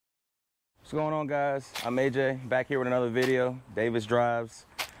What's going on, guys? I'm AJ, back here with another video, Davis Drives.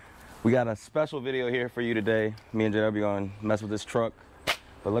 We got a special video here for you today. Me and JW gonna mess with this truck,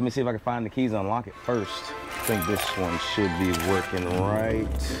 but let me see if I can find the keys and unlock it first. I think this one should be working right.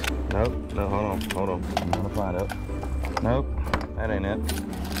 Nope, no, hold on. I'm gonna find it. Nope, that ain't it.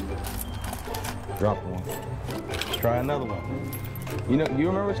 Dropped one. Let's try another one. You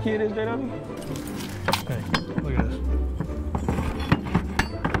remember which key it is, JW? Hey, look at this.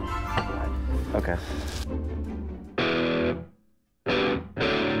 Okay.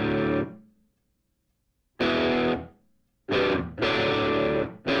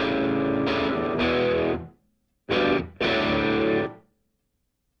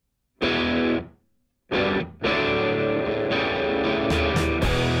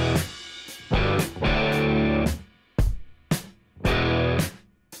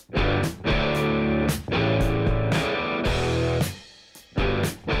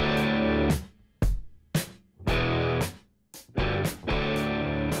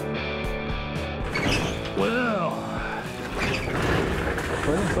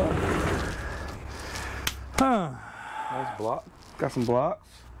 Nice block. Got some blocks,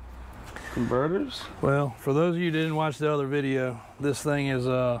 converters. Well, for those of you who didn't watch the other video, this thing is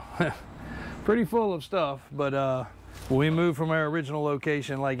pretty full of stuff. But when we moved from our original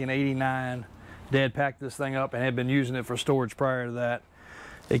location, like in '89, Dad packed this thing up and had been using it for storage prior to that.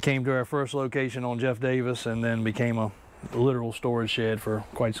 It came to our first location on Jeff Davis and then became a literal storage shed for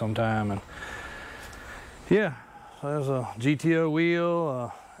quite some time. And yeah, there's a GTO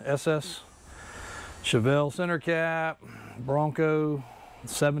wheel, SS Chevelle center cap, Bronco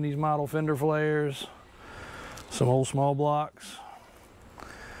 70s model fender flares, some old small blocks,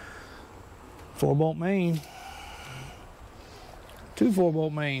 4-bolt main, 2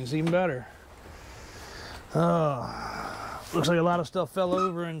 4-bolt mains, even better. Looks like a lot of stuff fell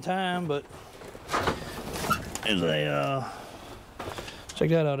over in time, but there's a check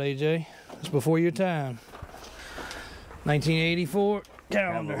that out, AJ. It's before your time. 1984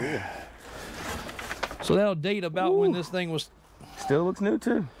 calendar. So that'll date about when this thing was. Still looks new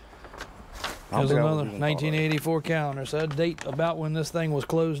too. There's another 1984 calendar. So that'll date about when this thing was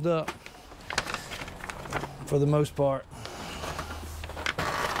closed up, for the most part.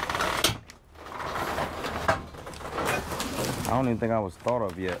 I don't even think I was thought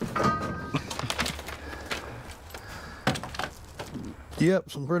of yet. Yep,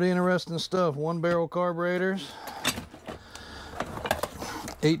 some pretty interesting stuff. 1-barrel carburetors,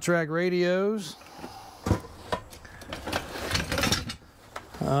 8-track radios.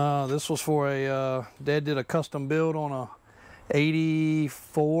 This was for a, Dad did a custom build on a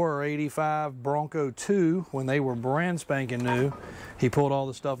 84 or 85 Bronco 2 when they were brand spanking new. He pulled all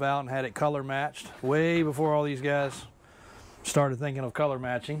the stuff out and had it color matched way before all these guys started thinking of color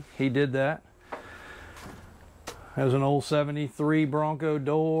matching. He did that. There's an old 73 Bronco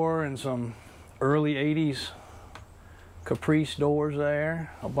door and some early 80s Caprice doors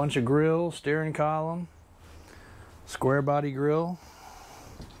there. A bunch of grills, steering column, square body grill.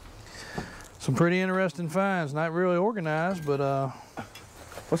 Some pretty interesting finds. Not really organized, but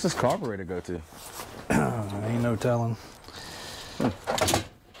what's this carburetor go to? Ain't no telling. Yeah,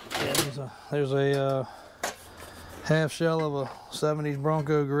 there's a half shell of a 70s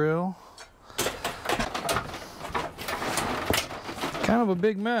Bronco grill. Kind of a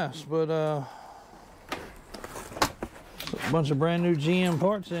big mess, but a bunch of brand new GM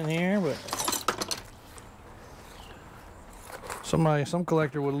parts in here, but some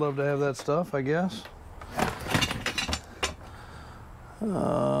collector would love to have that stuff, I guess.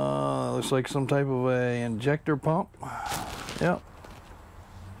 Looks like some type of a injector pump. Yep.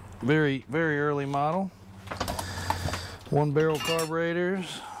 Very, very early model. 1-barrel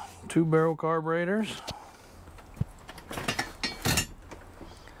carburetors, 2-barrel carburetors.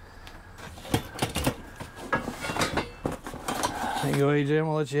 There you go, AJ. I'm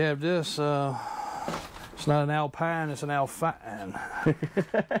gonna let you have this. It's not an Alpine, it's an Alpine. You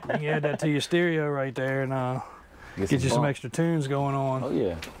can add that to your stereo right there and get you some extra tunes going on. Oh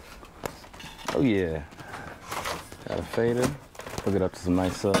yeah. Oh yeah. Got a fader. Hook it up to some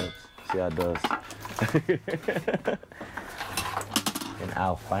nice subs. See how it does. An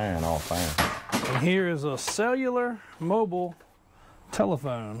Alpine, all fine. And here is a cellular mobile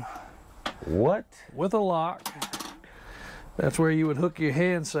telephone. What? With a lock. That's where you would hook your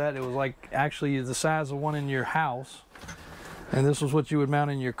handset. It was like actually the size of one in your house. And this was what you would mount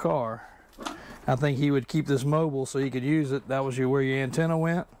in your car. I think he would keep this mobile so you could use it. That was where your antenna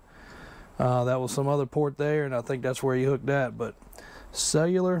went. That was some other port there, and I think that's where you hooked that. But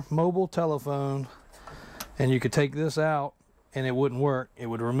cellular mobile telephone, and you could take this out and it wouldn't work. It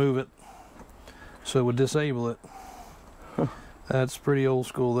would remove it so it would disable it. That's pretty old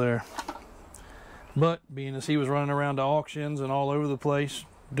school there. But being as he was running around to auctions and all over the place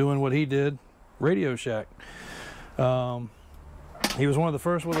doing what he did, Radio Shack. He was one of the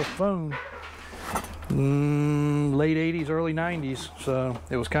first with a phone, late 80s, early 90s. So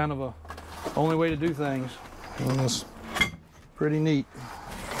it was kind of a only way to do things. It was pretty neat.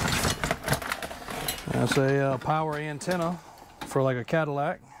 That's a power antenna for like a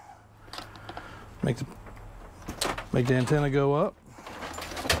Cadillac. Make the antenna go up.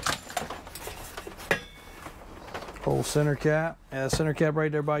 Whole center cap. Yeah, center cap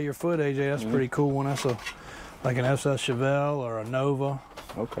right there by your foot, AJ. That's a pretty cool one. That's like an SS Chevelle or a Nova.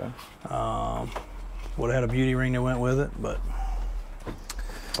 Okay. Would have had a beauty ring that went with it, but.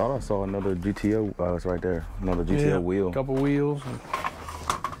 Thought I saw another GTO. Oh, it's right there. Another GTO wheel. A couple wheels.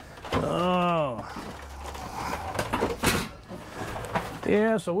 Oh.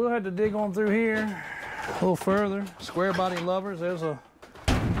 Yeah, so we'll have to dig on through here a little further. Square body lovers. There's a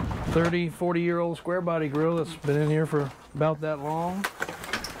 30, 40-year-old square body grill that's been in here for about that long.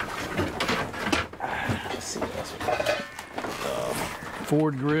 Let's see what else we got.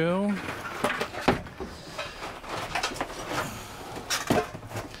 Ford grill.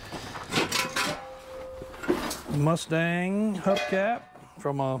 Mustang hubcap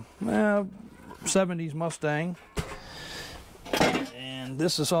from a 70s Mustang. And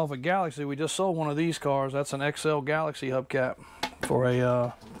this is off a Galaxy. We just sold one of these cars. That's an XL Galaxy hubcap for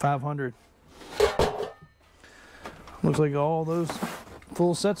a 500. Looks like all those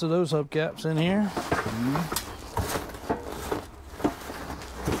full sets of those hubcaps in here.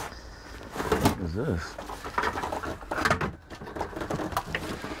 What is this?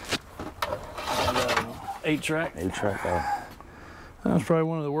 8-track. 8-track. Oh. That's probably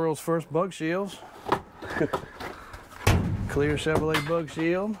one of the world's first bug shields. Clear Chevrolet bug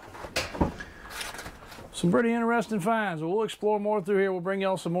shield. Some pretty interesting finds. We'll explore more through here. We'll bring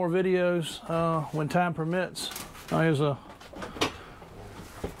y'all some more videos when time permits. Here's a.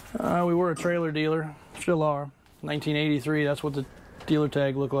 We were a trailer dealer, still are. 1983. That's what the dealer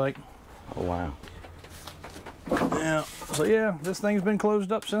tag looked like. Oh wow. Yeah. So yeah, this thing's been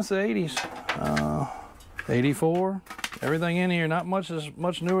closed up since the 80s. 84. Everything in here. Not much is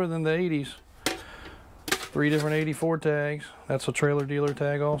much newer than the 80s. 3 different 84 tags. That's a trailer dealer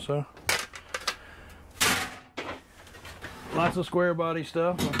tag also. Lots of square body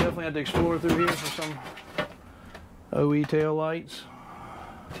stuff. We'll definitely have to explore through here for some OE tail lights.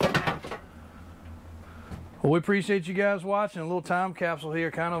 Well, we appreciate you guys watching. A little time capsule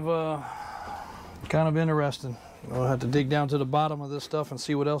here, kind of interesting. We'll have to dig down to the bottom of this stuff and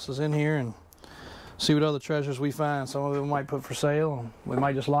see what else is in here and see what other treasures we find. Some of it we might put for sale, and we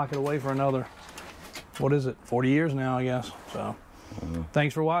might just lock it away for another, what is it, 40 years now, I guess. So,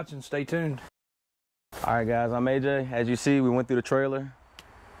 thanks for watching. Stay tuned. All right, guys, I'm AJ. As you see, we went through the trailer.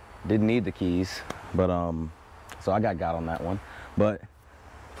 Didn't need the keys, but so I got on that one. But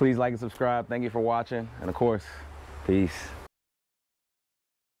please like and subscribe. Thank you for watching, and of course, peace.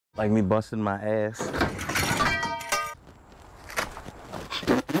 Like me busting my ass.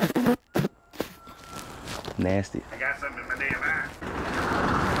 Nasty. I got something in my damn eye.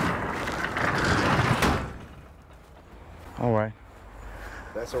 All right.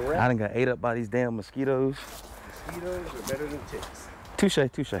 That's a wrap. I done got ate up by these damn mosquitoes. Mosquitoes are better than ticks. Touche,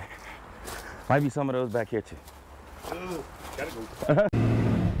 touche. Might be some of those back here too. Ooh, gotta go.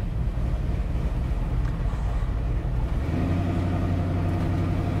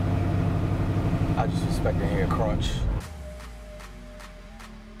 I just expecting to hear a crunch.